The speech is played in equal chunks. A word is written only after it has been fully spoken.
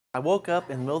I woke up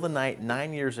in the middle of the night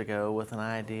 9 years ago with an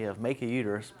idea of make a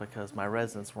uterus because my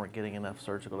residents weren't getting enough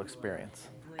surgical experience.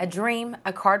 A dream,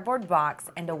 a cardboard box,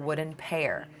 and a wooden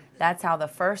pair. That's how the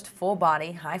first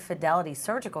full-body, high-fidelity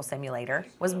surgical simulator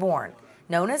was born.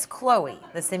 Known as Chloe,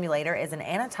 the simulator is an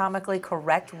anatomically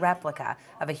correct replica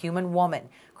of a human woman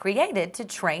created to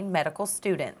train medical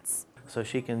students. So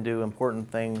she can do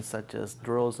important things such as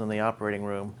drills in the operating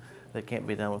room that can't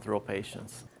be done with real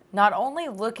patients. Not only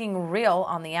looking real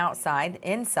on the outside,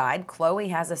 inside, Chloe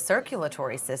has a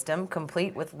circulatory system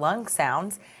complete with lung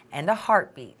sounds and a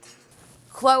heartbeat.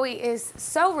 Chloe is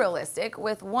so realistic,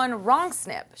 with one wrong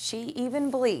snip, she even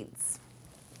bleeds.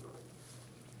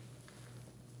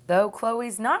 Though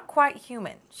Chloe's not quite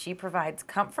human, she provides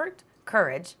comfort,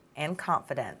 courage, and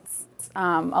confidence.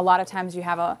 A lot of times you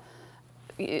have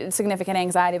a significant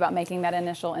anxiety about making that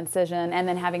initial incision and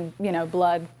then having,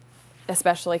 blood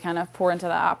especially kind of pour into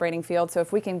the operating field. So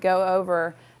if we can go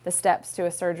over the steps to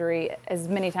a surgery as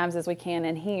many times as we can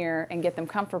in here and get them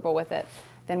comfortable with it,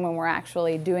 then when we're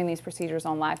actually doing these procedures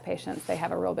on live patients, they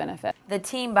have a real benefit. The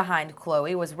team behind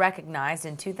Chloe was recognized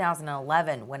in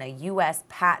 2011 when a U.S.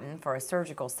 patent for a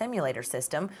surgical simulator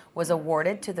system was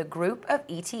awarded to the group of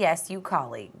ETSU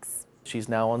colleagues. She's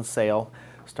now on sale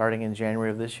starting in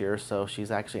January of this year, so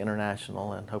she's actually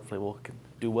international and hopefully will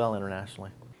do well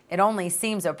internationally. It only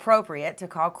seems appropriate to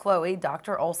call Chloe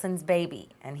Dr. Olson's baby,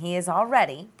 and he is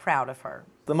already proud of her.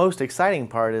 The most exciting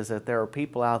part is that there are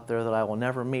people out there that I will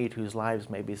never meet whose lives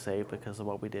may be saved because of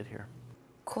what we did here.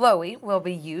 Chloe will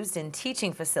be used in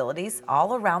teaching facilities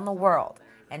all around the world,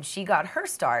 and she got her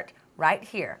start right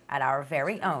here at our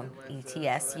very own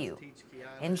ETSU.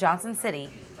 In Johnson City,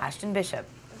 Ashton Bishop,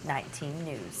 19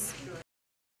 News.